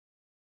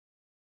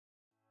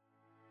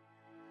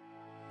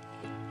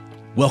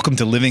Welcome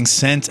to Living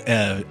Sent,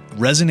 a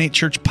Resonate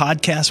Church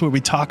podcast where we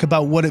talk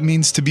about what it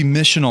means to be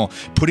missional,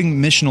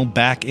 putting missional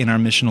back in our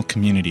missional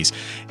communities.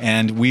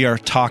 And we are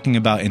talking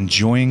about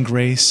enjoying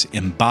grace,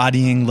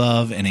 embodying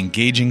love, and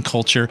engaging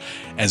culture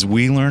as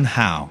we learn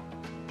how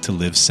to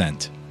live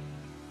sent.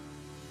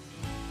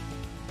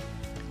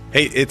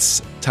 Hey,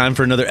 it's time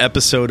for another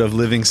episode of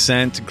Living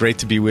Sent. Great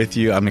to be with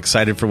you. I'm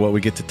excited for what we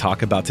get to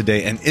talk about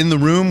today. And in the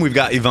room, we've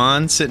got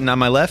Yvonne sitting on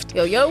my left.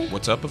 Yo, yo.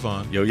 What's up,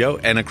 Yvonne? Yo, yo.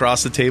 And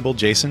across the table,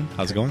 Jason.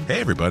 How's it going?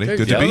 Hey, everybody. Hey,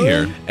 Good to be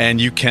here.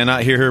 And you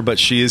cannot hear her, but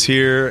she is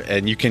here.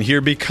 And you can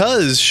hear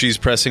because she's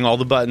pressing all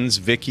the buttons.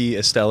 Vicky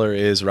Esteller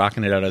is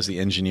rocking it out as the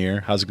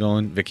engineer. How's it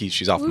going? Vicky,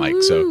 she's off mic,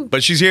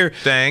 but she's here.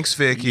 Thanks,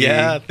 Vicky.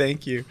 Yeah,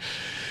 thank you.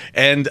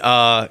 And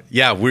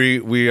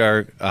we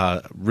are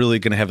really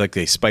going to have like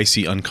a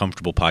spicy,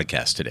 uncomfortable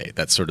podcast today.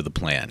 That's sort of the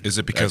plan. Is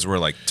it because we're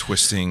like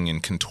twisting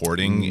and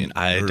contorting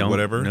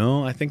whatever?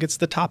 No, I think it's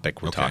the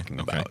topic we're talking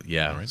about.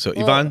 Yeah. Right. So,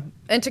 Yvonne?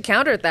 And to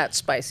counter that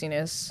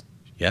spiciness,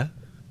 Yeah?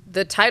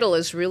 the title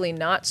is really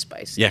not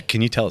spicy. Yeah,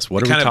 can you tell us?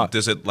 What It are we kind of talking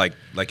does it like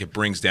it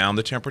brings down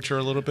the temperature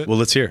a little bit? Well,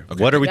 let's hear.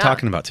 Okay. What are we Yeah.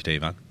 talking about today,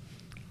 Yvonne?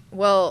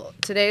 Well,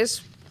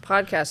 today's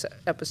podcast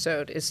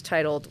episode is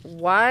titled,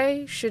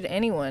 Why Should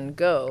Anyone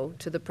Go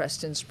to the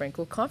Preston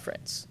Sprinkle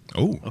Conference?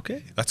 Oh,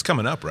 Okay. That's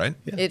coming up, right?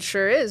 Yeah. It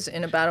sure is,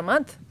 in about a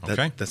month.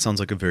 Okay. That sounds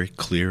like a very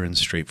clear and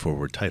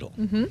straightforward title.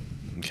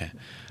 Mm-hmm. Okay.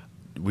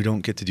 We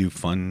don't get to do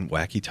fun,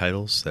 wacky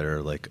titles that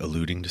are like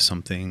alluding to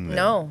something.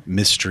 No.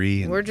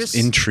 Mystery and We're just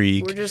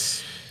intrigue. We're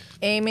just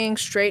aiming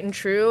straight and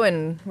true,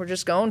 and we're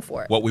just going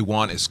for it. What we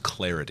want is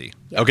clarity.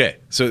 Yeah. Okay,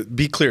 so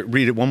be clear.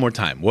 Read it one more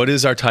time. What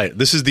is our title?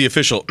 This is the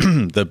official,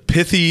 the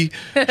pithy,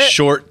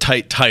 short,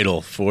 tight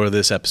title for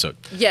this episode.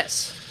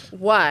 Yes.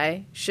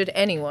 Why should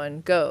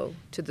anyone go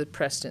to the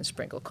Preston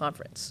Sprinkle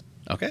Conference?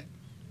 Okay,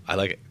 I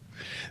like it.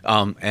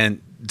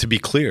 And to be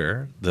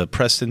clear, the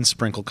Preston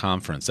Sprinkle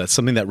Conference, that's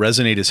something that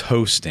Resonate is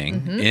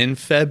hosting in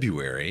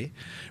February,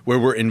 where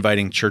we're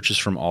inviting churches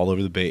from all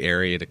over the Bay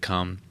Area to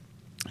come.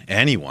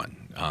 Anyone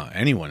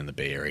in the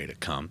Bay Area to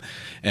come.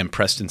 And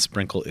Preston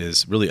Sprinkle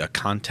is really a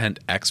content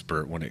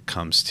expert when it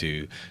comes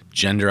to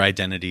gender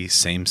identity,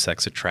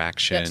 same-sex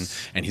attraction,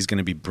 Yes. and he's going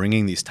to be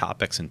bringing these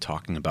topics and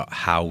talking about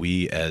how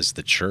we as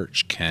the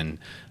church can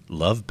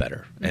love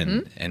better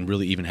and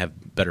really even have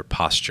better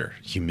posture,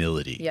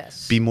 humility.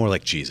 Yes. Be more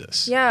like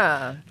Jesus.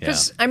 Yeah.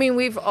 Because, I mean,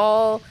 we've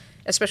all,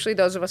 especially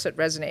those of us at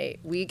Resonate,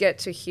 we get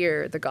to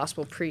hear the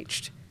gospel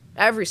preached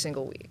every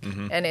single week.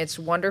 And it's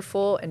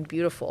wonderful and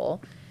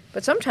beautiful.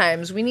 But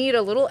sometimes we need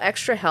a little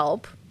extra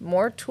help,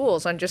 more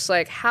tools on just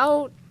like,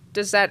 how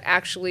does that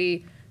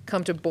actually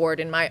come to board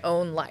in my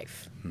own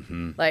life?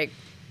 Like,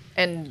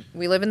 and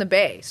we live in the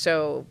Bay.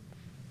 So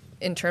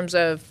in terms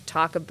of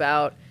talk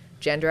about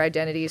gender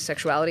identity,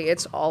 sexuality,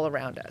 it's all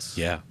around us.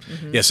 Yeah.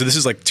 Yeah. So this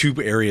is like two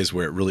areas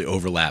where it really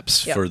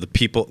overlaps Yep. for the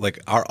people, like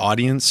our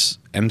audience,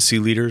 MC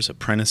leaders,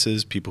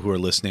 apprentices, people who are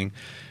listening.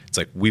 It's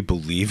like we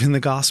believe in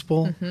the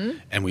gospel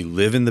and we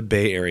live in the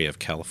Bay Area of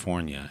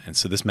California. And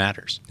so this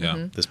matters.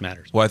 Yeah. This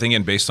matters. Well, I think,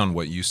 and based on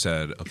what you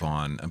said,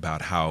 Yvonne,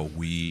 about how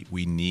we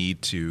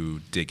need to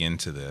dig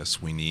into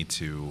this, we need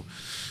to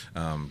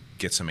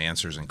get some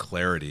answers and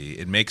clarity.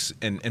 It makes,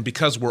 and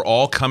because we're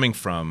all coming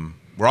from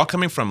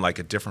like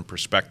a different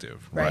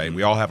perspective, right?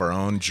 We all have our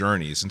own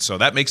journeys. And so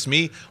that makes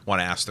me want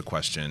to ask the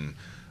question,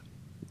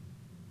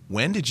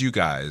 when did you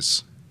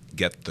guys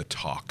get the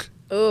talk?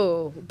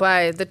 Oh,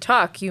 by the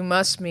talk, you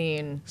must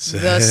mean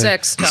the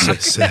sex talk.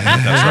 That's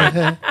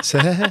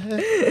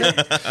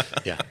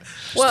right. Yeah.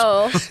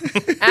 Well,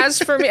 as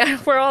for me,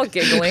 we're all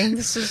giggling.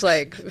 This is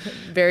like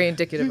very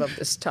indicative of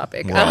this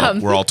topic.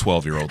 We're all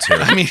 12-year-olds here.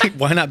 I mean,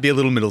 why not be a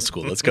little middle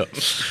school? Let's go.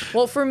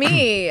 Well, for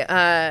me,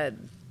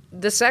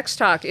 the sex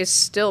talk is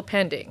still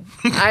pending.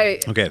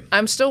 Okay.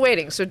 I'm still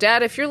waiting. So,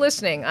 Dad, if you're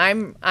listening,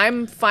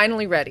 I'm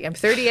finally ready. I'm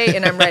 38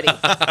 and I'm ready.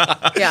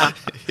 Yeah.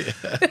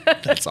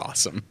 That's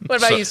awesome. What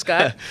about you,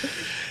 Scott?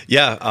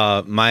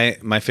 Yeah.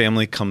 My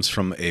family comes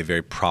from a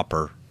very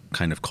proper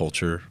kind of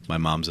culture. My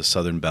mom's a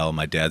Southern belle.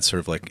 My dad's sort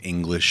of like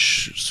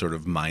English sort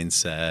of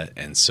mindset.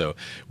 And so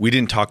we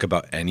didn't talk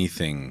about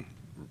anything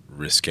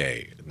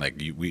risque. Like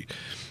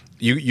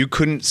you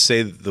couldn't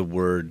say the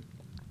word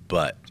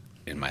but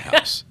in my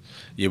house.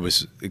 It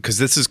was because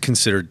this is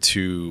considered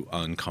too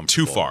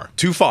uncomfortable.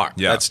 Too far.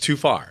 Yeah. That's too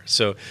far.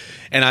 So,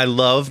 and I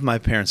love my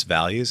parents'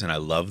 values and I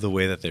love the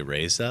way that they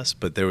raised us,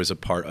 but there was a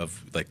part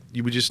of like,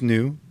 you just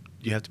knew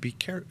you have to be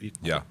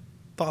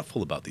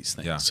thoughtful about these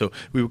things. Yeah. So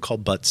we would call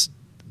butts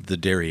the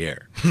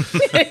derriere.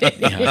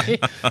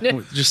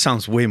 It just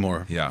sounds way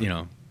more,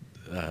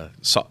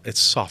 it's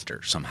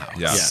softer somehow.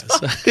 Yeah.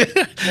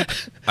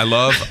 Yes. I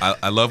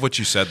love what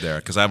you said there,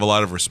 because I have a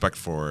lot of respect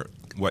for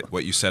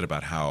what you said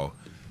about how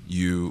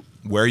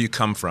where you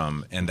come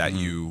from and that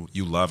you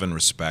love and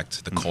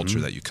respect the culture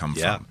that you come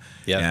from,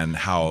 and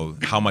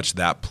how much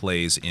that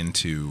plays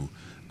into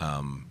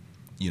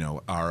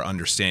our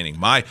understanding.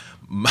 My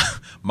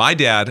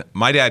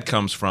dad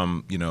comes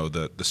from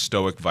the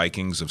stoic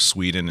Vikings of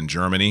Sweden and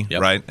Germany,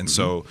 right? And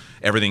so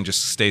everything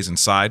just stays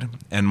inside.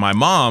 And my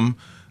mom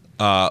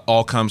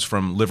all comes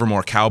from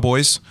Livermore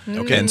cowboys.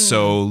 Okay. And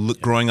so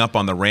growing up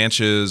on the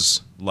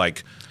ranches,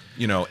 like,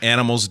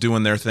 animals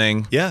doing their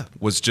thing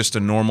was just a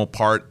normal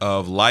part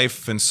of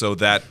life. And so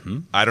that,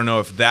 I don't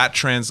know if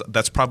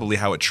that's probably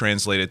how it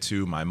translated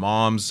to my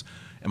mom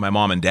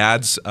and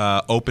dad's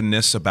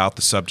openness about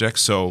the subject.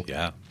 So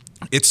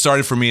it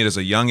started for me as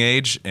a young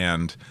age,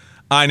 and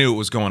I knew it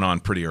was going on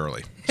pretty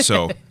early.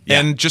 So,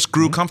 and just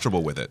grew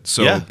comfortable with it.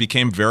 So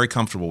became very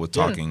comfortable with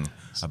talking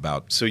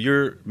about. So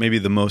you're maybe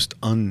the most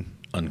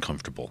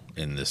uncomfortable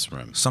in this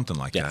room. Something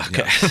like that.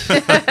 Okay.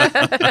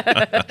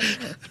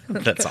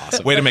 That's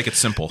awesome. Way to make it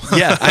simple.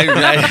 Yeah.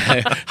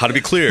 How to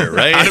be clear,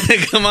 right?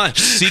 Come on.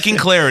 Seeking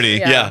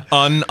clarity.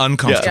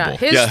 Uncomfortable. Yeah.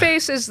 His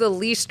face is the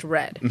least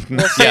red.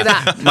 We'll say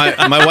that.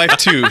 My wife,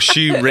 too,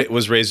 she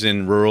was raised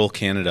in rural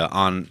Canada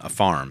on a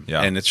farm.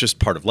 Yeah. And it's just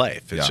part of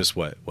life. It's just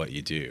what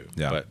you do.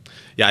 Yeah. But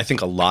I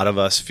think a lot of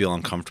us feel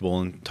uncomfortable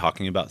in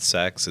talking about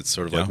sex. It's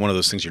sort of like one of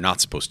those things you're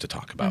not supposed to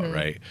talk about,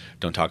 right?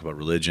 Don't talk about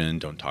religion.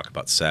 Don't talk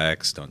about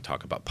sex. Don't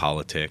talk about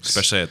politics.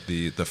 Especially at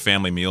the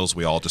family meals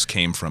we all just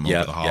came from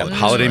over the holidays.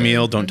 Holiday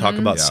meal. Don't talk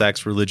about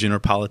sex, religion, or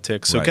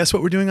politics. So guess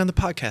what we're doing on the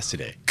podcast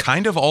today?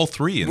 Kind of all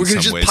three in some ways.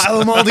 We're going to just pile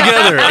them all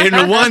together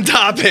into one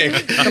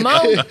topic.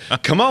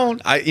 Come on.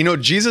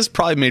 Jesus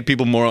probably made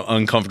people more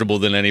uncomfortable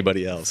than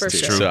anybody else. For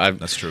sure. So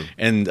that's true.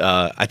 And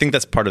I think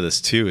that's part of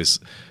this too, is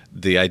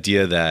the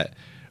idea that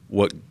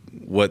what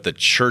the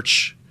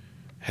church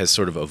has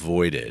sort of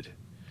avoided,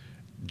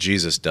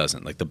 Jesus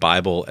doesn't. Like the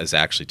Bible is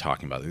actually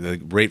talking about it.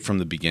 Like right from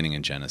the beginning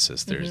in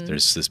Genesis,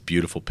 there's this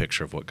beautiful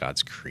picture of what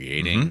God's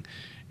creating,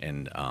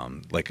 and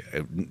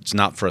it's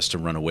not for us to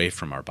run away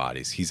from our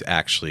bodies. He's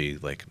actually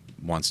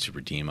wants to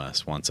redeem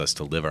us, wants us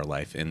to live our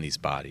life in these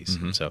bodies.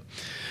 So,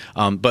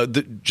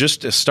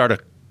 just to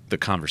start the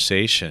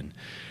conversation,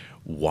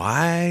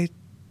 why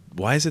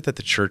is it that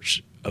the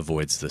church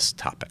avoids this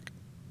topic?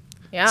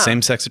 Yeah.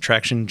 Same-sex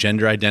attraction,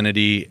 gender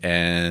identity,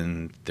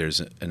 and there's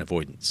an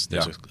avoidance.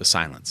 There's a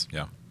silence.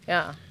 Yeah.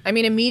 Yeah. I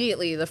mean,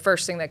 immediately the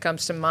first thing that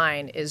comes to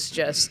mind is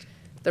just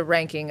the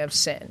ranking of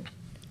sin.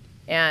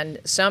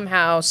 And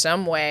somehow,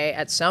 some way,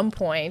 at some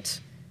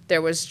point,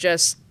 there was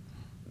just,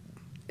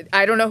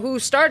 I don't know who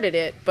started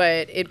it,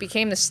 but it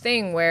became this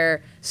thing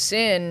where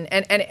sin,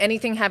 and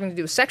anything having to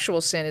do with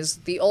sexual sin is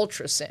the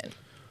ultra sin.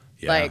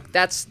 Yeah.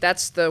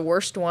 That's the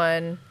worst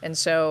one, and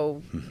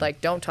so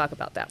don't talk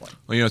about that one.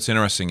 Well, it's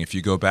interesting if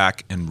you go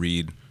back and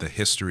read the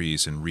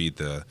histories and read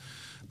the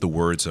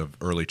words of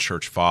early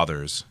church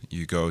fathers.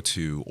 You go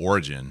to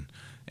Origen,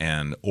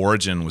 and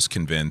Origen was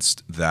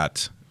convinced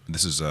that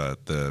this is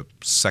the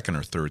 2nd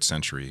or 3rd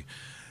century.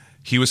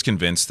 He was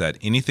convinced that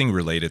anything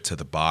related to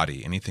the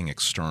body, anything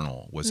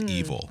external, was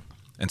evil,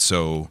 and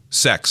so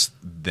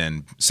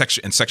sexuality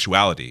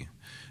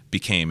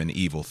became an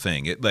evil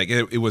thing.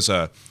 It was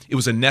a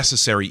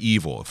necessary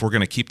evil. If we're going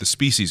to keep the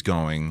species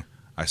going,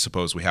 I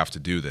suppose we have to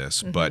do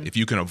this. But if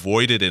you can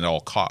avoid it at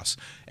all costs,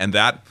 and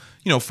that,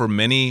 for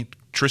many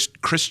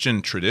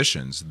Christian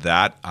traditions,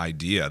 that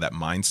idea, that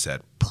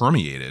mindset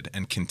permeated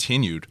and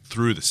continued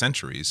through the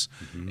centuries.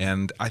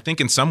 And I think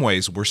in some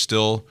ways we're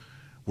still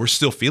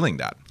feeling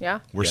that. Yeah.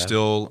 We're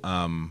still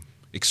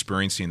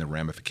experiencing the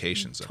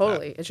ramifications of that.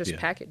 Totally. It's just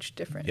packaged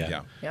different.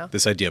 Yeah.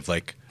 This idea of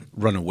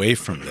run away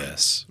from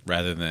this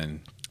rather than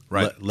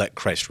let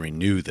Christ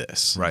renew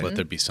this. Right. Let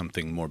there be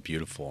something more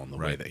beautiful in the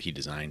way that he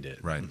designed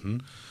it. Right.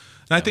 And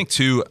I think,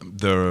 too,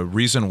 the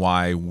reason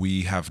why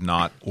we have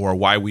not, or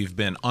why we've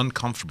been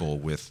uncomfortable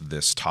with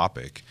this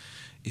topic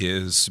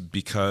is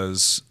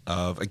because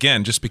of,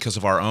 again, just because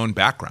of our own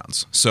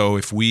backgrounds. So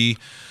if we,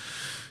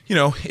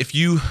 if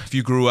you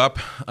grew up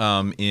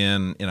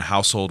in a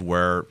household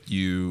where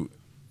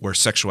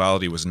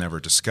sexuality was never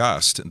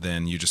discussed,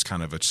 then you just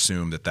kind of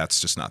assume that that's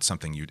just not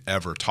something you'd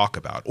ever talk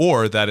about,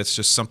 or that it's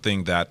just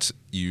something that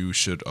you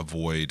should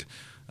avoid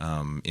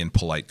in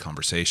polite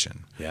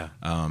conversation. Yeah.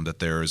 That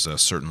there is a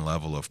certain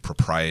level of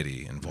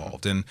propriety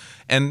involved, and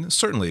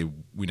certainly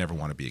we never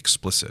want to be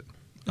explicit.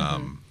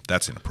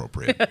 That's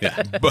inappropriate.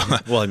 Yeah.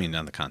 But, well, I mean,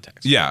 on the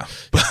context. Yeah.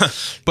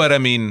 But I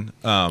mean,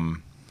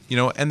 and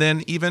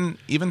then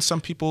even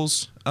some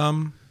people's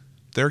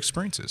their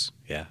experiences.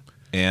 Yeah.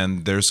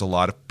 And there's a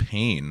lot of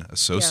pain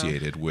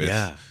associated with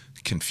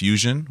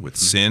confusion, with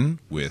sin,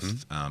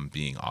 with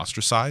being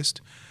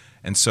ostracized.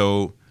 And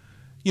so,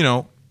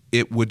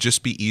 it would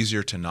just be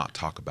easier to not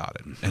talk about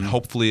it. And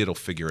hopefully it'll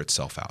figure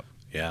itself out.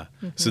 Yeah.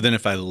 So then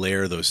if I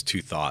layer those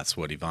two thoughts,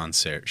 what Yvonne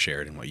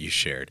shared and what you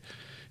shared,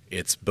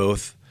 it's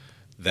both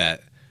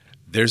that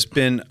there's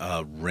been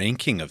a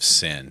ranking of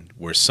sin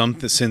where some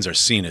sins are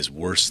seen as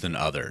worse than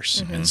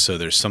others. And so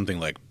there's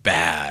something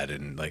bad,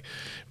 and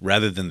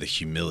rather than the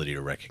humility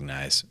to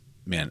recognize,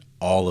 man,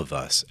 all of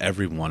us,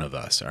 every one of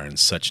us are in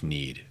such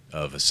need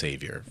of a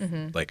savior.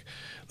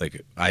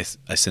 I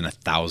sin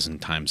 1,000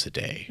 times a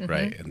day,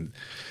 right? And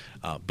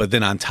but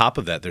then on top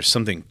of that, there's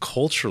something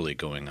culturally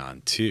going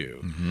on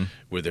too,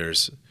 where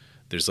there's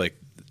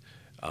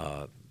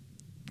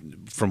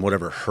from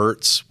whatever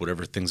hurts,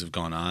 whatever things have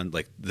gone on,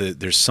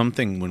 there's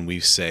something when we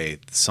say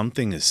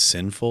something is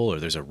sinful or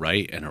there's a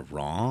right and a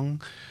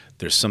wrong,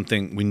 there's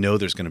something, we know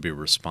there's going to be a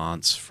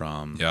response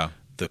from Yeah.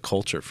 the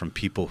culture, from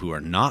people who are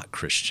not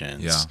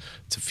Christians, Yeah.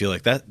 to feel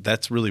like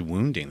that's really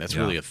wounding. That's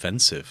Yeah. really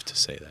offensive to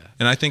say that.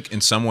 And I think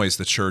in some ways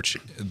the church,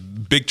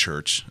 big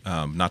church,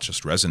 not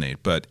just Resonate,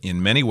 but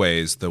in many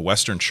ways the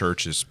Western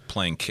church is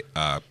playing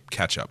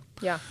catch up.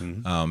 Yeah.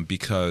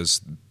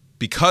 Because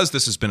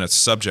this has been a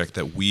subject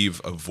that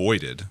we've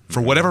avoided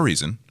for whatever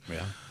reason.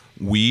 Yeah.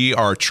 We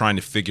are trying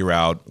to figure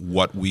out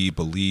what we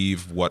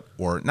believe,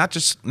 or not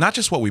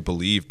just what we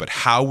believe, but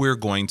how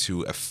we're going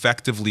to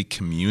effectively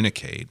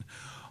communicate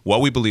what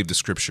we believe the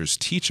scriptures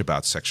teach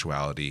about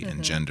sexuality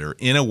and gender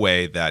in a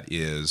way that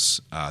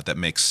is that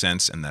makes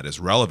sense and that is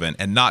relevant,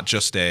 and not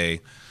just do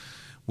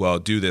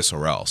this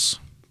or else,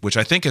 which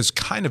I think has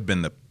kind of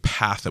been the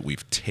path that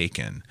we've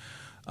taken.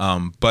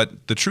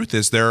 But the truth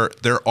is,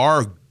 there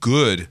are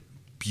good,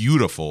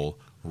 beautiful,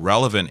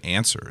 relevant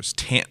answers,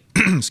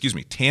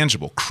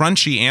 tangible,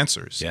 crunchy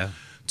answers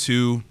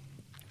to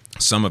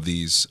some of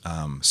these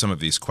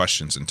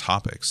questions and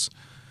topics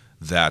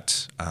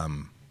that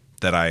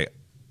I,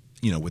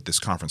 with this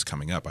conference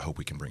coming up, I hope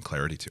we can bring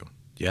clarity to.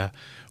 Yeah.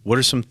 What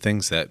are some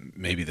things that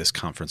maybe this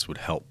conference would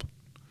help?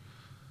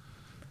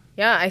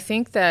 Yeah, I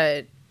think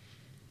that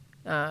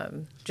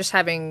just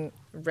having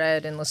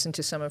read and listened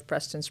to some of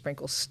Preston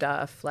Sprinkle's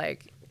stuff,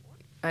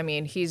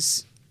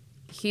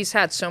 he's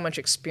had so much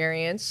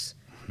experience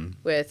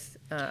with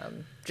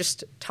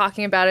just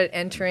talking about it,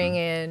 entering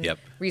in,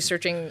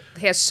 researching.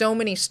 He has so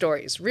many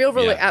stories,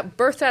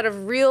 birthed out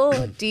of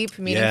real, deep,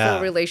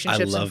 meaningful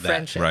relationships and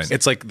friendships. Right.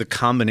 It's like the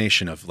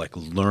combination of like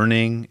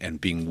learning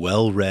and being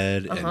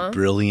well-read and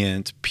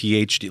brilliant,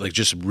 PhD, like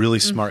just really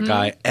smart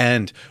guy,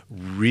 and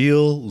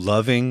real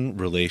loving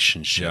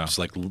relationships,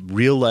 like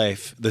real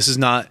life. This is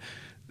not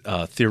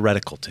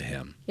theoretical to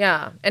him.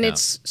 Yeah, and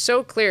it's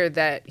so clear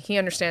that he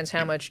understands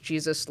how much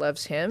Jesus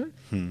loves him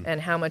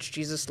and how much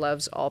Jesus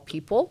loves all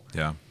people.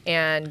 Yeah.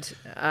 And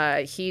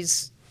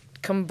he's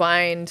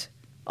combined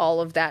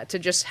all of that to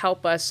just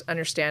help us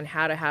understand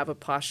how to have a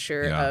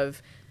posture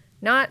of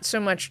not so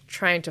much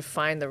trying to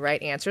find the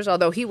right answers,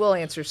 although he will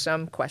answer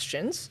some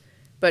questions,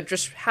 but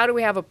just how do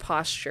we have a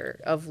posture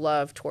of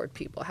love toward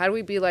people? How do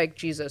we be like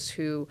Jesus,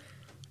 who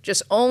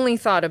just only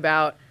thought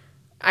about,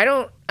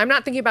 I'm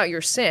not thinking about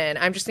your sin.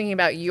 I'm just thinking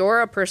about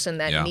you're a person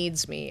that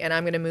needs me, and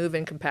I'm going to move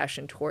in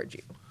compassion toward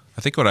you.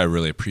 I think what I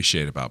really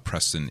appreciate about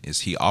Preston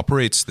is he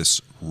operates this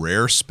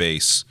rare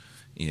space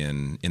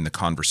in the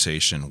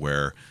conversation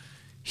where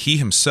he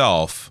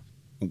himself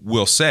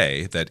will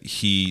say that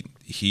he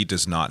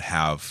does not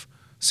have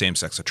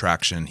same-sex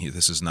attraction.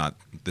 This has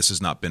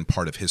not been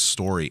part of his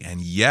story,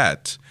 and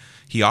yet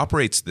he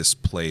operates this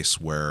place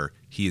where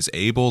he is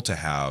able to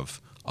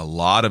have a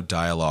lot of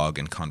dialogue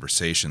and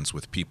conversations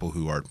with people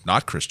who are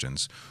not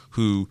Christians,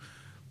 who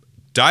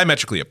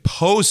diametrically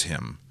oppose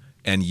him,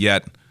 and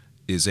yet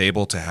is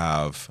able to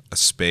have a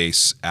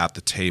space at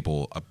the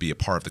table, be a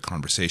part of the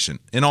conversation.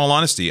 In all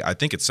honesty, I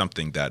think it's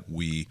something that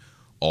we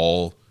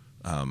all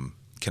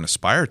can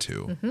aspire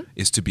to,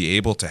 is to be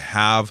able to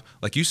have,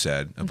 like you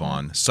said,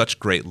 Yvonne, such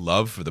great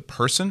love for the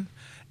person,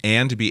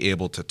 and to be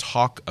able to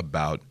talk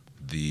about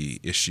the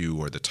issue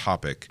or the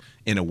topic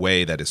in a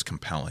way that is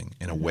compelling,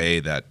 in a way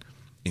that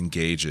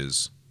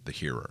engages the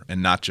hearer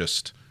and not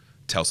just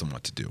tells them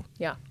what to do.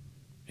 Yeah.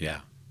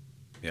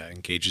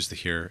 Engages the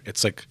hearer.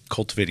 It's like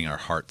cultivating our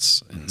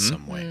hearts in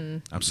some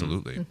way.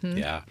 Absolutely.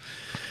 Yeah.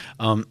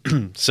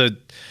 So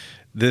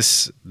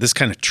this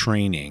kind of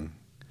training,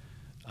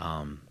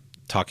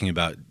 talking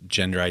about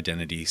gender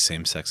identity,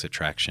 same-sex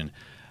attraction,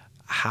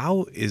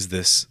 how is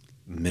this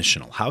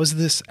missional? How is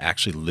this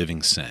actually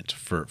living sent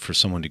for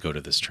someone to go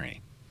to this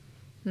training?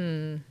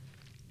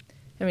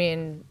 I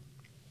mean,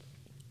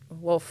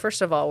 well,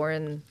 first of all, we're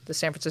in the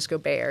San Francisco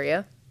Bay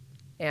Area,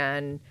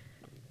 and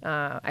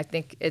I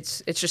think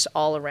it's just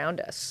all around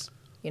us.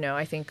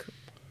 I think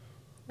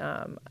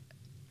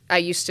I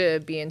used to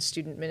be in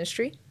student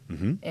ministry,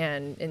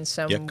 and in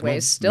some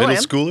ways still middle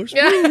am. Schoolers?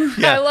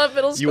 Yeah, I love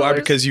middle schoolers. You are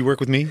because you work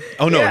with me?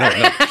 Oh, no.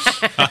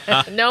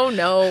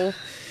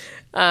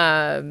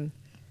 No.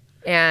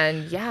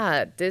 And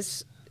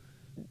this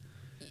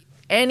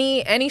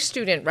any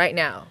student right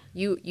now,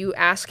 you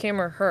ask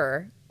him or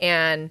her,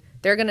 and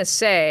they're going to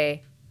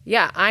say,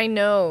 yeah, I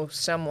know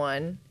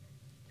someone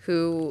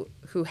who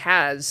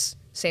has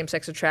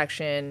same-sex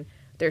attraction.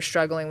 They're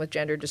struggling with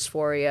gender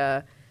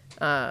dysphoria.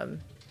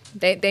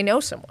 They know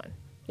someone.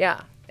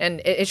 Yeah.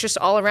 And it's just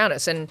all around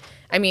us. And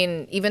I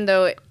mean, even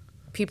though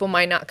people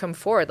might not come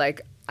forward,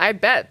 like I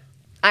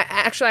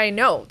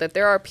know that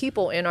there are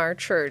people in our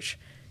church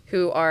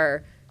who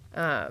are,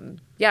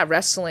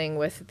 wrestling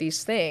with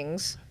these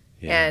things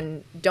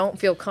and don't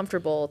feel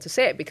comfortable to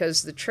say it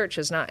because the church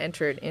has not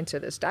entered into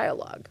this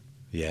dialogue.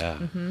 Yeah.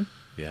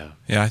 Yeah,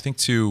 I think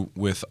too,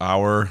 with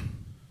our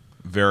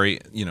very,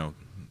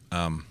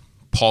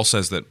 Paul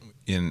says that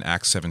in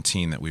Acts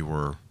 17 that we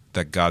were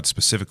that God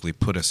specifically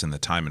put us in the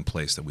time and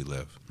place that we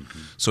live.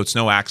 So it's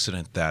no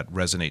accident that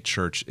Resonate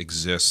Church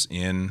exists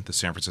in the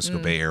San Francisco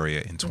Bay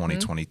Area in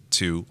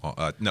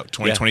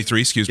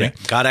 2023, excuse me.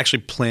 God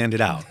actually planned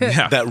it out.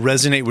 Yeah. That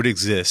Resonate would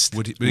exist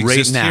Would right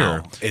exist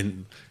now here.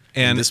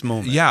 in this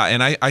moment. Yeah,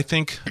 and I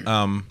think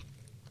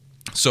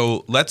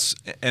so let's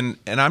and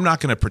I'm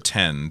not going to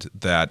pretend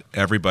that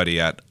everybody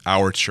at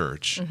our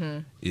church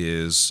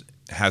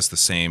has the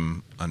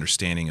same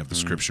understanding of the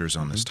scriptures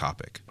on this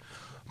topic.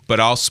 But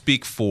I'll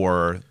speak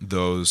for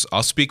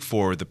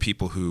the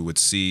people who would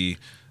see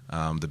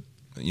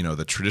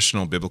the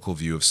traditional biblical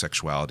view of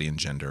sexuality and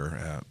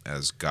gender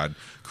as God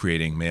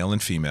creating male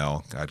and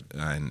female,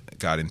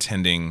 God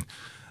intending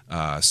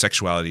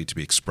sexuality to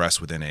be expressed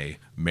within a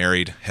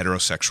married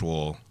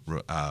heterosexual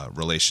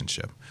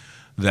relationship.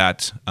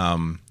 That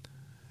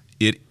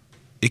it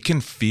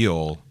can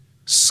feel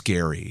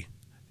scary,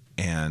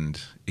 and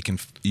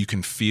you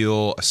can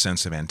feel a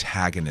sense of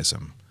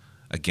antagonism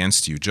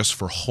against you just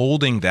for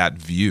holding that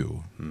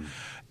view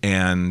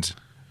and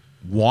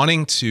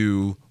wanting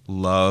to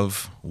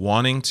love,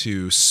 wanting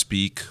to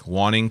speak,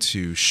 wanting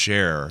to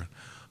share,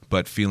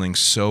 but feeling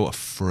so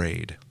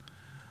afraid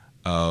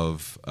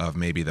of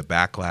maybe the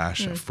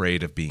backlash,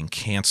 afraid of being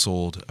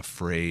canceled,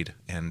 afraid,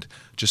 and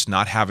just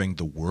not having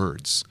the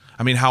words.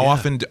 I mean, how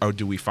often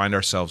do we find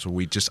ourselves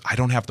where I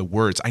don't have the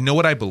words. I know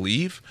what I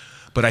believe,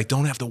 but I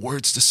don't have the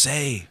words to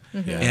say.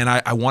 And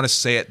I want to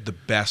say it the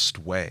best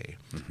way.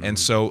 And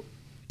so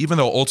even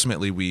though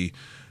ultimately we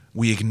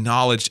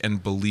acknowledge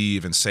and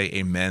believe and say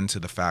amen to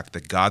the fact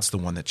that God's the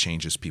one that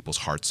changes people's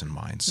hearts and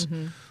minds,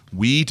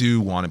 we do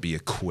want to be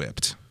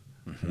equipped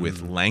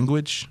with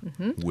language,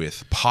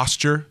 with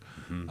posture,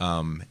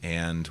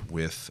 and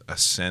with a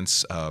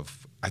sense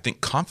of, I think,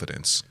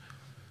 confidence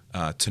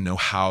to know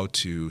how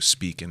to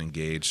speak and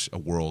engage a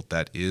world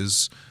that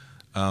is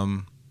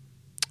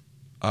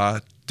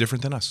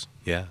different than us.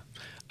 Yeah.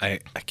 I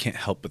can't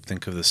help but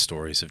think of the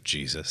stories of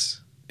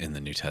Jesus in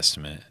the New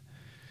Testament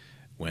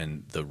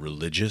when the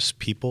religious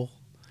people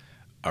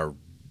are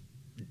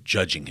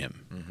judging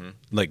him.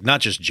 Like, not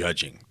just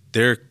judging,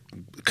 they're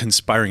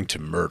conspiring to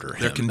murder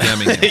him. They're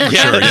condemning him, for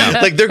sure, yeah.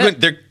 Like,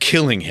 they're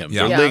killing him.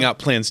 Yeah. They're laying out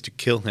plans to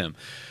kill him.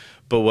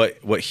 But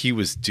what he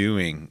was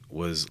doing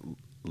was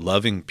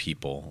loving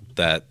people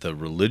that the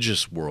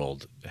religious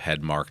world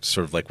had marked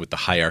sort of like with the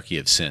hierarchy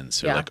of sins.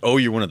 They're like, oh,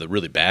 you're one of the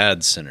really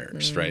bad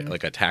sinners, right?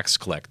 Like a tax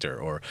collector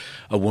or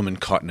a woman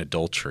caught in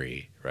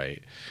adultery,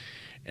 right?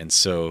 And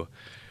so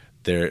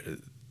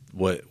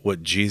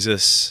what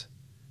Jesus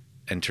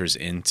enters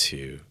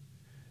into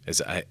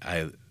is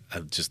I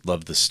just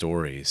love the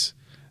stories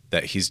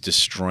that he's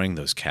destroying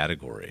those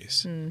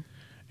categories.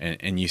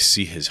 And you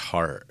see his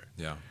heart.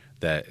 Yeah.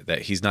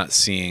 That he's not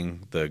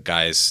seeing the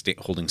guys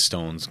holding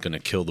stones going to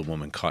kill the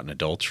woman caught in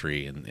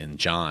adultery in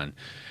John.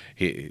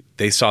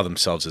 They saw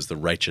themselves as the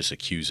righteous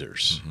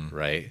accusers,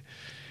 right?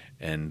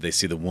 And they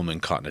see the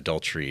woman caught in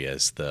adultery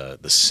as the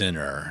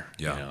sinner,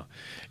 you know?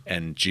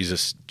 And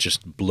Jesus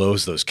just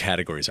blows those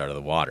categories out of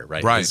the water,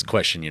 right? His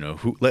question,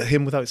 who let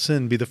him without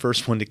sin be the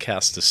first one to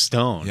cast a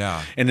stone?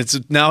 Yeah. And it's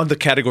now the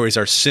categories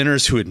are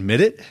sinners who admit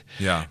it,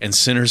 and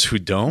sinners who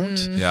don't,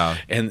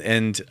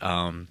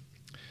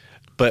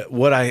 But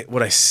what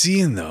I see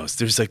in those,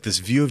 there's like this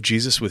view of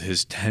Jesus with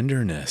his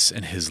tenderness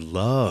and his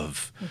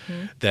love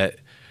that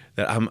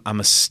I'm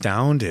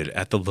astounded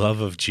at the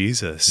love of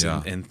Jesus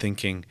and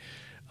thinking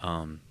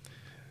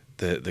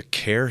the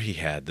care he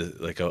had.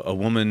 Like a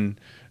woman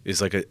is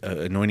like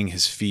anointing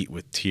his feet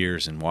with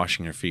tears and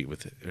washing her feet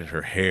with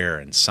her hair,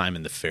 and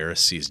Simon the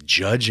Pharisee is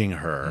judging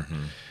her,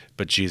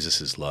 but Jesus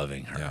is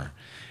loving her.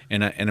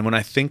 And when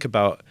I think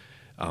about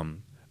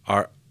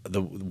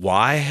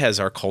why has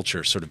our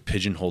culture sort of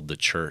pigeonholed the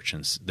church,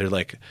 and they're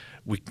like,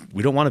 we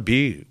don't want to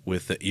be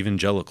with the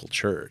evangelical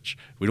church.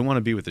 We don't want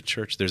to be with the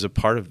church. There's a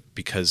part of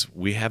because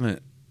we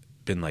haven't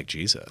been like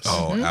Jesus.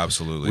 Oh,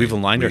 absolutely. We've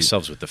aligned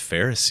ourselves with the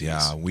Pharisees.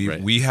 Yeah,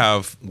 we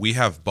have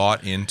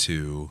bought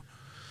into,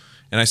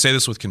 and I say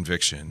this with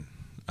conviction,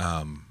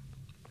 a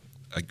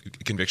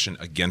conviction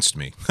against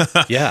me.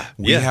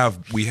 We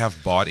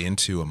have bought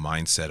into a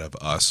mindset of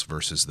us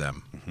versus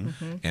them,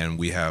 and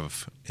we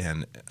have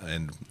and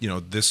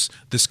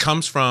this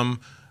comes from,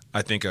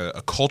 I think,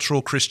 a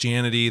cultural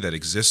Christianity that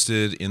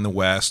existed in the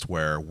West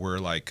where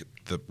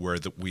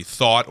we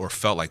thought or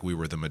felt like we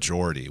were the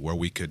majority, where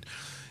we could,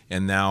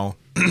 and now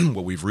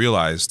what we've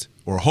realized,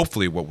 or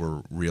hopefully what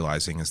we're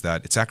realizing, is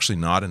that it's actually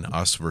not an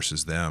us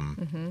versus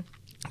them,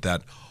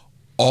 that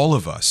all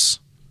of us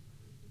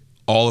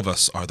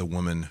are the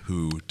woman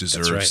who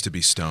deserves to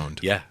be stoned.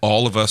 Yeah.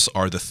 All of us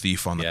are the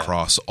thief on the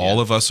cross. All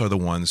of us are the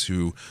ones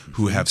who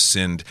have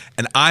sinned.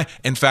 And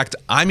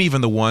I'm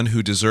even the one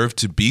who deserved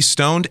to be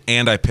stoned,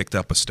 and I picked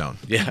up a stone.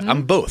 Yeah,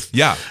 I'm both.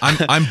 Yeah,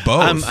 I'm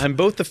both. I'm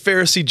both the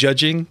Pharisee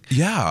judging.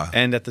 Yeah.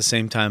 And at the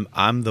same time,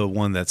 I'm the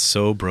one that's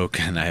so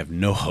broken, I have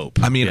no hope.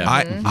 I mean,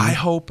 I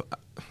hope,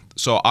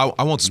 so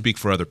I won't speak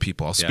for other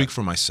people. I'll speak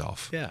for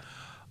myself. Yeah.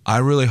 I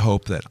really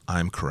hope that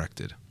I'm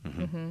corrected.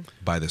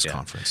 by this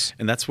conference.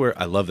 And that's where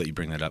I love that you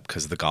bring that up,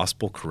 because the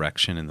gospel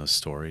correction in those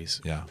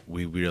stories,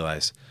 we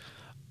realize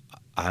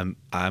I'm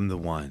the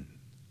one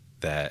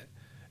that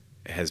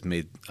has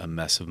made a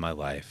mess of my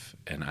life,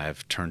 and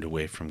I've turned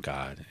away from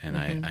God, and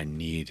I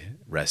need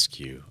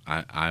rescue.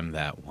 I'm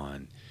that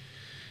one.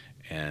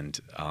 And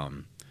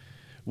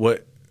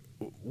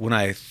when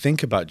I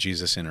think about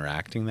Jesus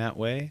interacting that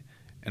way,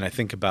 and I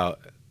think about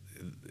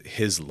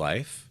his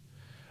life,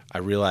 I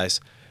realize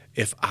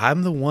if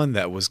I'm the one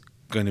that was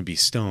going to be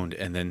stoned,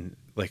 and then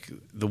like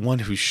the one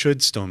who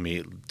should stone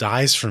me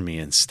dies for me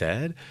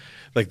instead,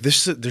 like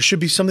this, there should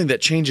be something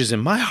that changes in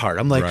my heart.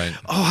 I'm like,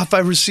 oh, if I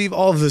receive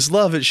all of this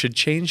love, it should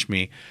change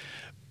me.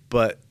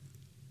 But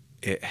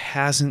it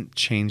hasn't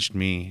changed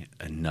me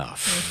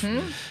enough,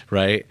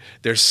 right?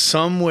 There's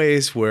some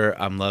ways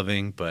where I'm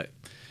loving, but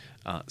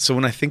so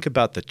when I think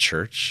about the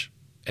church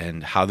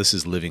and how this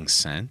is living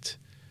sent,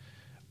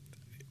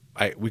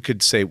 we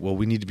could say, well,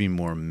 we need to be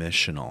more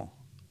missional.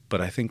 But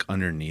I think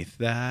underneath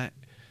that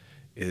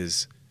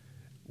is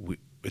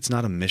it's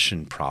not a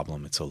mission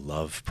problem, it's a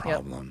love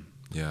problem.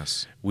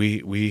 Yes.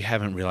 We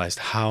haven't realized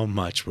how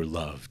much we're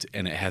loved,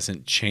 and it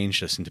hasn't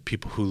changed us into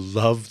people who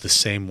love the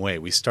same way.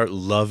 We start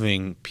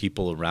loving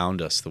people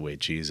around us the way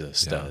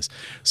Jesus does.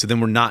 So then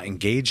we're not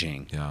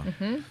engaging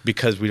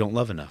because we don't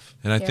love enough.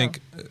 And I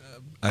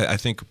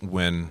think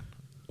when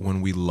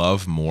we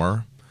love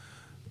more,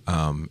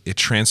 it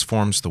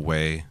transforms the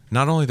way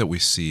not only that we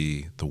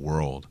see the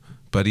world,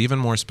 but even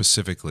more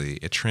specifically,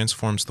 it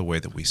transforms the way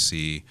that we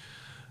see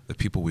the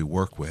people we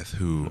work with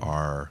who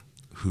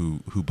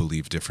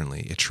believe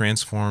differently. It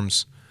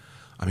transforms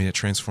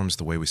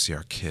the way we see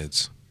our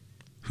kids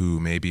who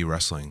may be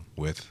wrestling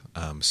with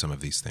some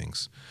of these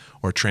things,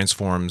 or it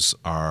transforms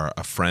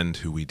a friend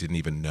who we didn't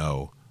even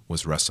know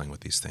was wrestling with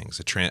these things.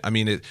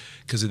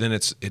 Because then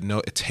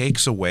it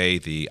takes away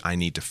the I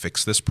need to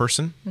fix this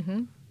person,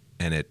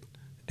 and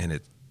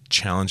it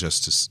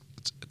challenges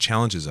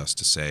us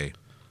to say,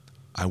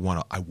 I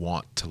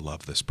want to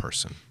love this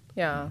person.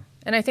 Yeah.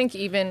 And I think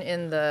even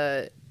in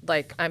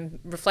I'm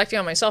reflecting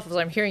on myself as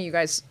I'm hearing you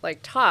guys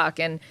talk,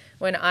 and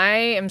when I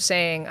am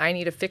saying I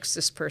need to fix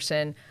this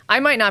person, I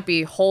might not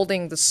be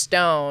holding the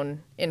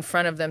stone in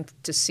front of them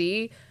to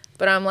see,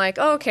 but I'm like,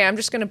 oh, okay, I'm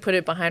just going to put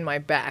it behind my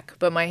back,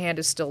 but my hand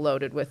is still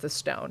loaded with the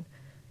stone,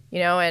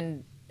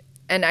 and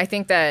I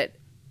think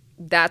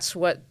that's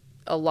what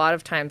a lot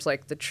of times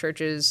the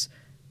church's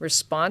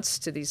response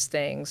to these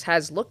things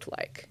has looked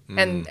like.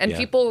 And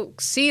people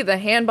see the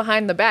hand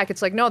behind the back.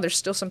 It's like, no, there's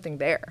still something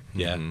there.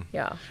 Yeah.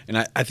 Yeah.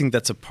 And I think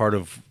that's a part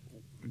of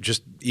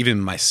just even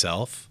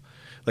myself.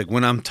 Like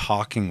when I'm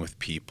talking with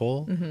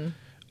people,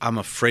 I'm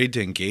afraid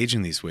to engage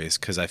in these ways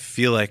because I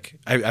feel like,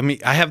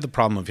 I have the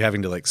problem of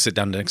having to sit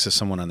down next to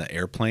someone on the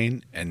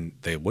airplane and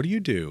what do you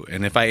do?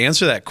 And if I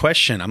answer that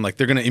question, I'm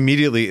like,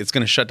 it's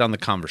going to shut down the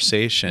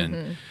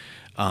conversation.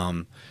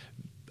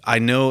 I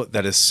know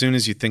that as soon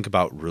as you think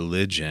about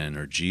religion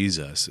or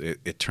Jesus,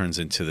 it turns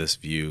into this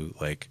view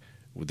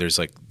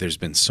there's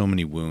been so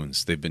many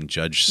wounds. They've been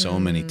judged so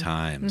many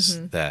times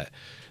that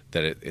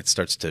it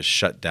starts to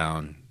shut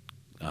down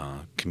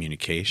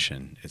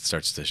communication. It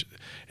starts to,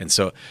 and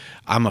so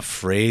I'm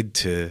afraid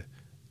to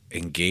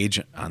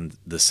engage on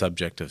the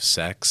subject of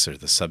sex or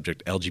the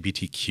subject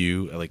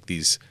LGBTQ,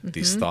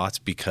 these thoughts,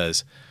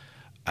 because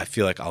I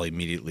feel like I'll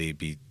immediately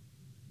be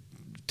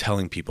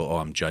telling people, oh,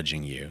 I'm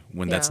judging you,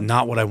 when that's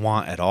not what I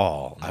want at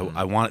all.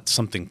 I want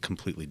something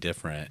completely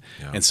different.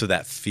 Yeah. And so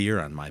that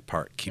fear on my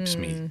part keeps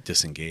me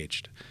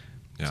disengaged.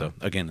 Yeah. So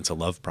again, it's a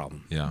love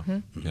problem. Yeah.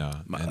 Yeah.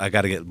 I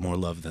got to get more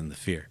love than the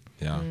fear.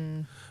 Yeah.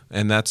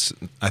 And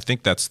I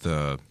think that's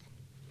the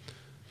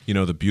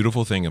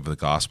beautiful thing of the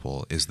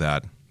gospel is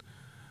that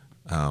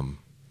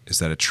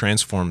it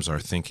transforms our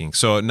thinking.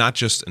 So not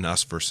just an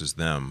us versus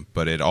them,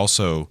 but it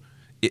also,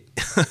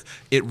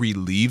 it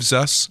relieves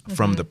us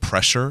from the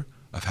pressure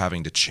of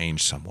having to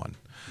change someone.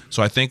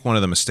 So I think one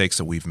of the mistakes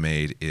that we've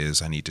made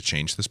is I need to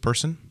change this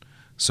person.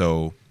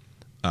 So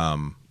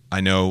I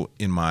know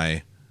in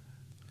my,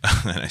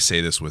 and I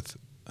say this with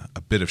a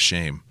bit of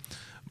shame,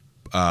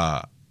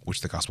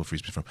 which the gospel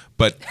frees me from,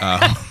 but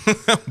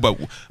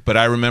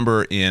I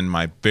remember in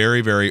my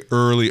very, very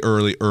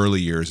early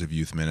years of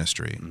youth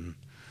ministry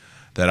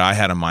that I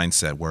had a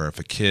mindset where if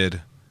a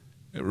kid,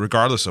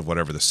 regardless of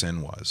whatever the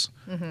sin was,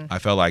 I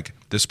felt like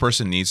this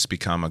person needs to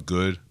become a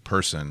good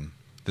person.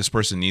 This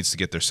person needs to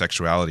get their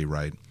sexuality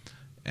right.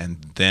 And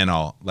then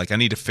I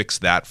need to fix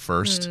that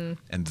first, and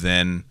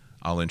then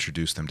I'll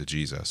introduce them to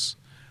Jesus.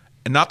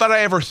 And not that I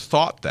ever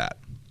thought that.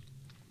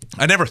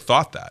 I never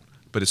thought that,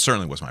 but it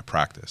certainly was my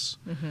practice.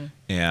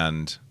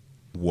 And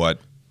what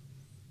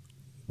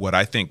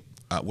I think,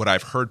 what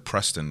I've heard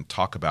Preston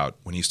talk about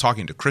when he's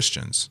talking to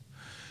Christians,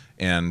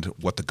 and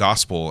what the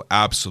gospel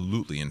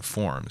absolutely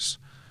informs,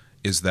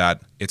 is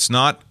that it's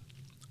not,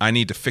 I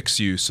need to fix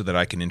you so that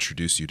I can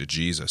introduce you to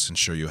Jesus and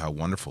show you how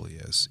wonderful he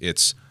is.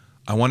 It's,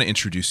 I want to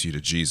introduce you to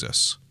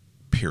Jesus,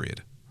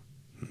 period.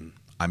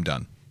 I'm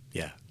done.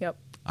 Yeah. Yep.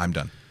 I'm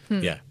done.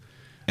 Yeah.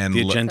 And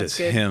the agenda's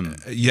him.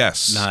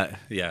 Yes. Not,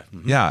 yeah.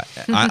 Yeah.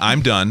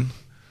 I'm done.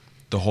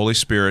 The Holy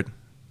Spirit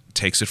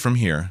takes it from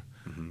here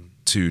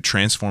to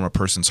transform a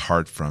person's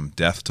heart from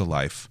death to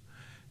life.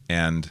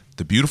 And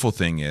the beautiful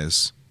thing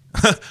is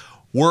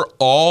we're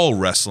all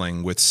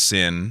wrestling with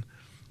sin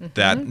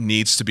that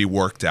needs to be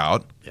worked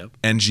out. Yep.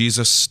 And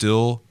Jesus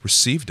still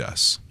received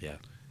us. Yeah.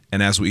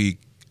 And as we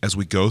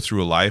go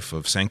through a life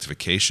of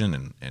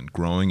sanctification and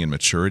growing in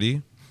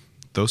maturity,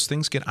 those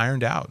things get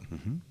ironed out.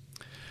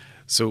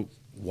 So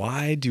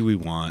why do we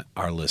want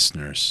our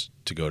listeners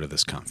to go to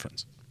this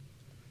conference?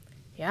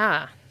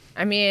 Yeah.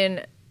 I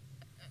mean,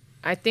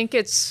 I think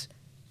it's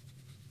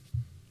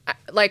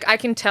like I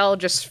can tell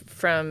just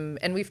from,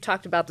 and we've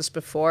talked about this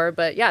before,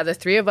 but yeah, the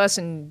three of us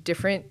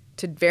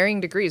to varying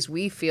degrees,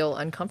 we feel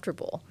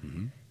uncomfortable.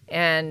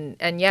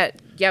 And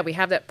yet, yeah, we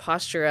have that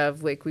posture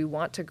of like, we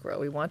want to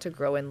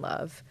grow in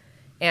love.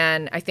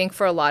 And I think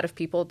for a lot of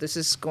people, this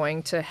is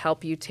going to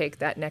help you take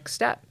that next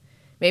step.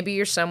 Maybe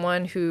you're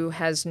someone who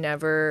has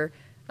never,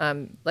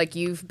 like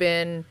you've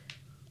been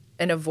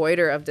an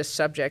avoider of this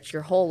subject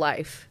your whole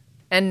life.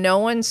 And no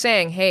one's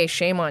saying, hey,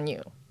 shame on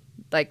you.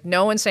 Like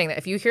no one's saying that.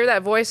 If you hear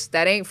that voice,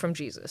 that ain't from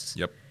Jesus.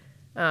 Yep.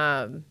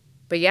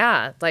 But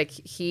yeah, like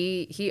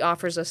he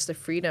offers us the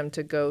freedom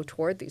to go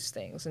toward these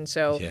things. And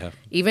so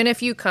even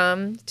if you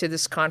come to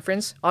this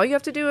conference, all you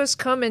have to do is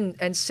come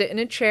and sit in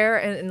a chair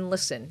and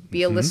listen.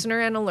 Be a listener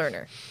and a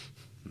learner.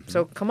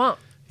 So come on.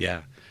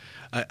 Yeah.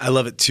 I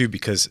love it too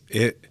because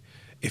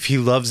if he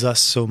loves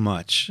us so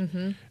much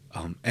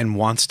and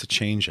wants to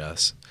change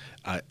us,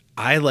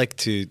 I like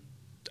to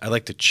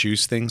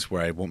choose things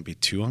where I won't be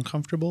too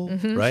uncomfortable,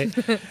 right?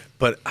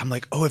 But I'm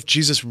like, oh, if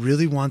Jesus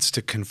really wants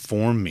to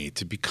conform me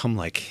to become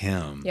like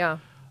him,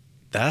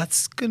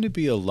 that's going to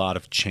be a lot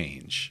of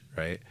change,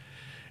 right?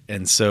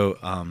 And so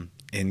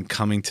in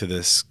coming to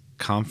this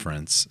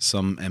conference,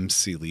 some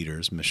MC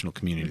leaders, missional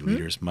community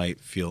leaders might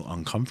feel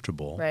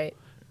uncomfortable, right?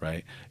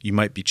 You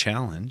might be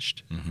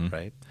challenged,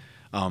 right?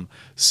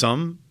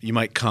 Some you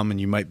might come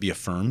and you might be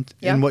affirmed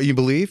in what you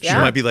believe. You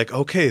might be like,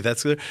 okay,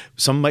 that's good.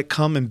 Some might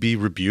come and be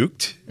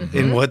rebuked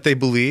in what they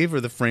believe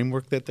or the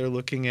framework that they're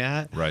looking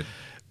at. Right.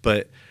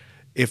 But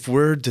if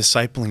we're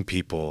discipling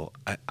people,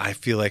 I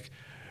feel like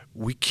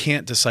we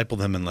can't disciple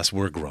them unless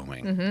we're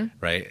growing,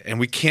 right? And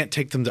we can't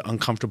take them to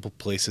uncomfortable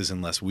places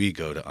unless we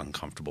go to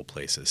uncomfortable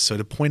places. So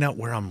to point out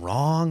where I'm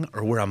wrong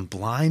or where I'm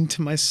blind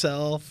to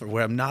myself or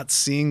where I'm not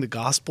seeing the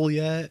gospel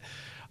yet,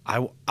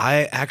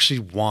 I actually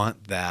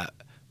want that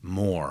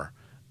more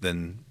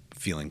than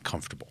feeling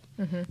comfortable.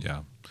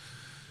 Yeah.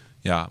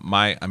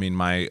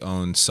 My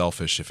own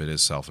selfish, if it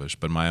is selfish,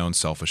 but my own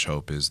selfish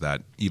hope is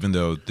that even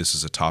though this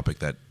is a topic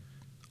that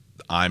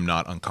I'm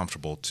not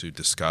uncomfortable to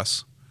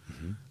discuss,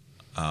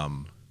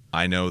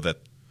 I know that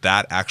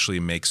actually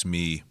makes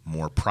me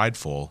more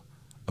prideful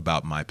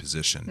about my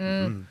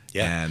position.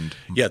 And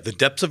the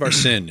depths of our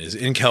sin is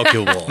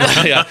incalculable.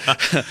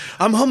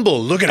 I'm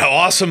humble. Look at how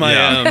awesome I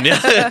am.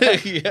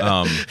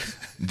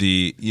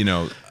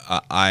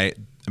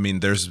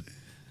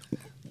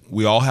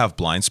 We all have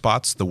blind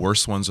spots. The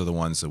worst ones are the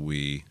ones that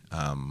we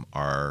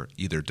are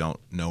either don't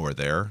know are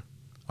there.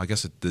 I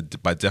guess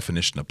by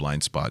definition, a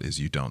blind spot is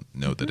you don't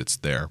know that it's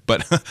there.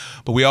 But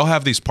we all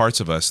have these parts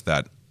of us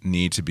that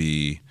need to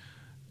be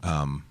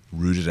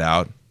rooted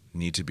out,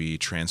 need to be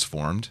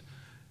transformed.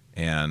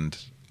 And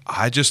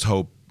I just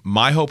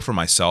my hope for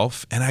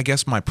myself, and I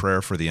guess my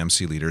prayer for the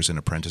MC leaders and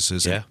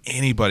apprentices and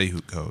anybody who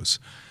goes,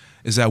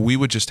 is that we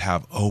would just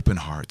have open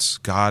hearts.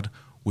 God,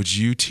 would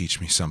you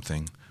teach me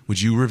something?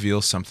 Would you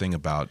reveal something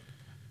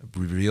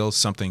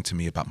to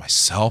me about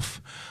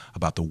myself,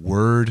 about the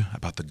word,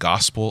 about the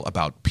gospel,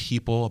 about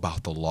people,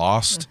 about the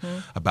lost,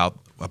 about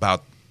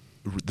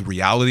the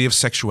reality of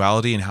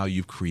sexuality and how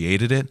you've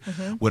created it?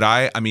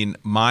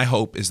 My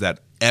hope is that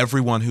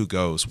everyone who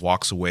goes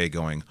walks away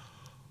going,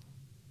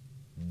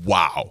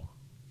 wow,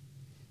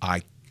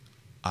 I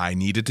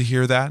needed to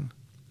hear that.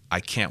 I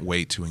can't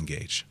wait to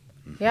engage.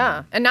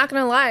 Yeah. And not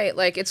going to lie,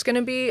 like it's going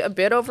to be a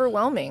bit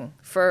overwhelming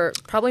for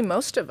probably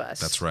most of us.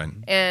 That's right.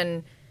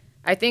 And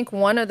I think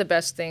one of the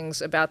best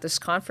things about this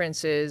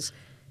conference is,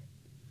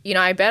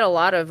 I bet a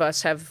lot of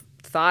us have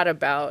thought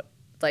about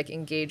like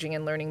engaging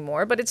and learning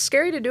more, but it's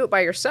scary to do it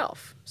by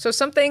yourself. So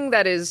something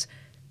that is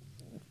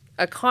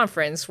a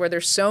conference where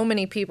there's so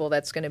many people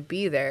that's going to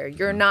be there,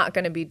 you're not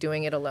going to be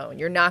doing it alone.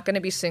 You're not going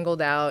to be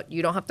singled out.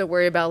 You don't have to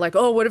worry about like,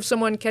 oh, what if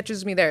someone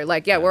catches me there?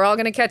 Like, we're all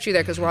going to catch you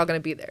there because we're all going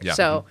to be there. Yeah.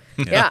 So,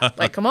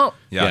 like, come on.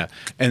 Yeah.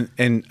 And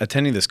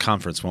attending this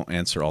conference won't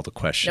answer all the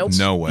questions.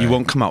 Nope. No way. You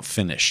won't come out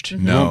finished.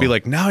 You won't be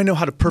like, now I know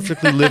how to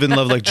perfectly live and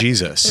love like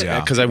Jesus.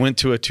 Because I went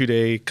to a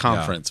 2-day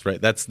conference,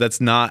 right? That's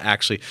not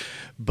actually,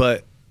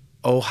 but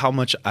oh, how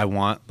much I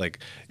want, like,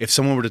 if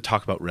someone were to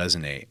talk about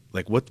resonate,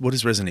 like, what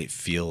does resonate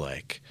feel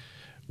like?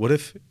 What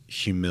if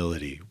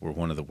humility were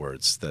one of the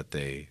words that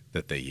they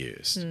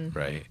used,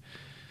 right?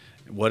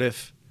 What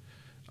if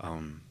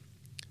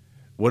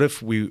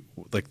we,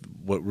 like,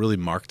 what really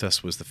marked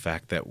us was the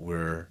fact that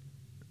we're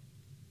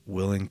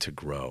willing to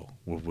grow,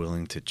 we're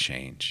willing to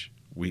change.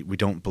 We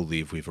don't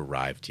believe we've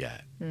arrived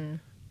yet. And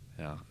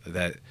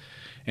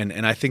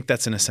I think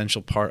that's an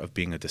essential part of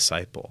being a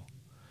disciple.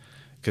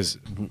 because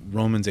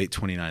Romans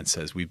 8:29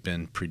 says we've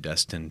been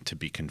predestined to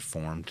be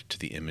conformed to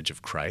the image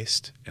of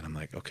Christ. And I'm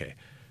like, okay,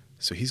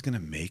 so he's going to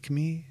make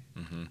me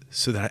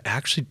so that I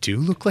actually do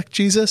look like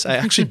Jesus. I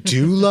actually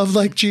do love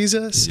like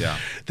Jesus. Yeah.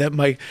 That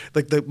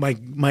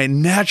my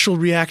natural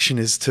reaction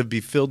is to be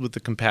filled with the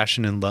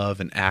compassion and love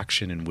and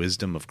action and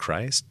wisdom of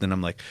Christ. Then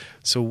I'm like,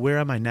 so where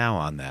am I now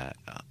on that?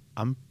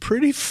 I'm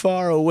pretty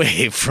far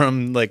away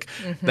from like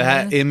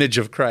that image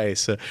of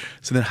Christ. So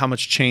then how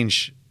much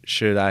change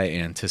should I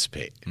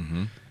anticipate?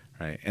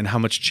 Right? And how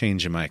much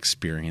change am I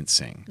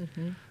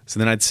experiencing? So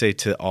then I'd say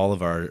to all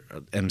of our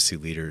MC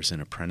leaders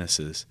and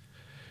apprentices,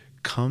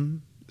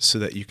 come so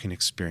that you can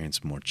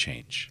experience more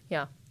change.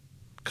 Yeah.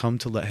 Come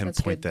to let him That's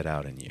point good. that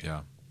out in you.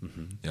 Yeah.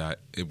 Yeah.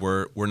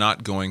 We're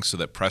not going so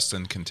that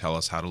Preston can tell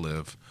us how to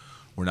live.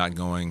 We're not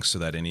going so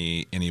that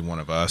any one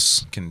of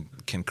us can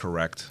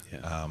correct,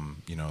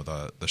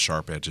 the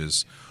sharp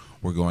edges.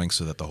 We're going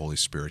so that the Holy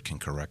Spirit can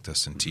correct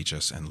us and teach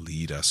us and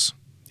lead us.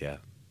 Yeah.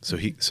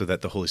 So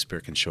that the Holy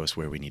Spirit can show us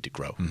where we need to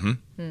grow.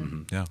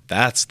 Yeah.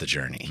 That's the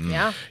journey.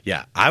 Yeah.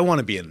 Yeah. I want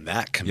to be in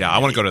that community. Yeah. I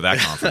want to go to that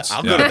conference.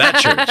 I'll go to that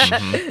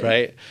church.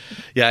 Right.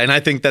 Yeah. And I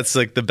think that's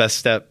like the best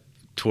step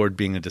toward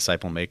being a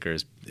disciple maker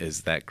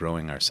is that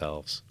growing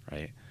ourselves.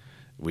 Right.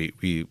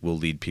 We will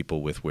lead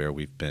people with where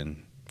we've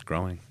been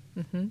growing.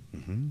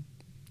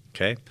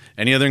 Okay.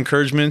 Any other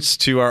encouragements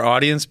to our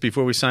audience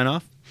before we sign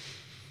off?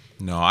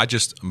 No, I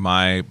just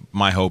my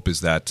hope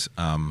is that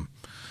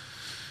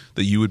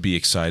that you would be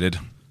excited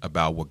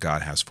about what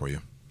God has for you.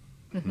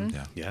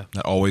 Yeah.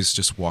 Not always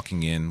just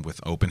walking in with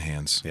open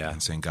hands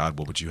and saying, God,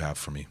 what would you have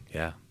for me?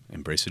 Yeah.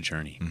 Embrace a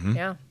journey.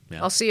 Yeah.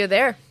 I'll see you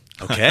there.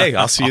 Okay.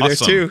 I'll see you there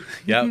Awesome. too.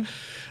 Yeah.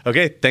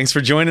 Okay. Thanks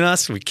for joining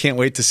us. We can't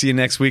wait to see you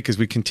next week as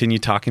we continue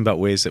talking about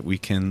ways that we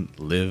can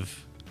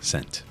live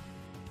sent.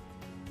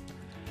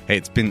 Hey,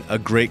 it's been a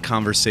great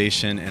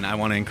conversation, and I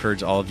want to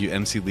encourage all of you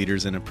MC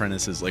leaders and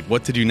apprentices, like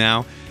what to do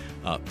now.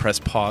 Press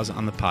pause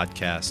on the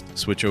podcast,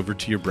 switch over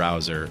to your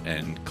browser,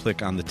 and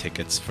click on the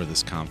tickets for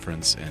this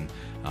conference, and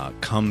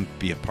come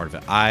be a part of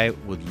it. I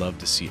would love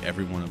to see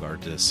every one of our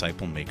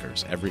disciple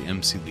makers, every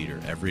MC leader,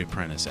 every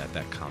apprentice at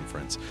that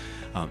conference,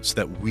 so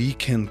that we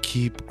can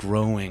keep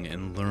growing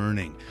and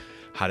learning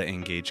how to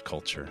engage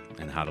culture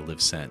and how to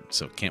live sent.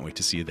 So can't wait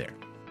to see you there.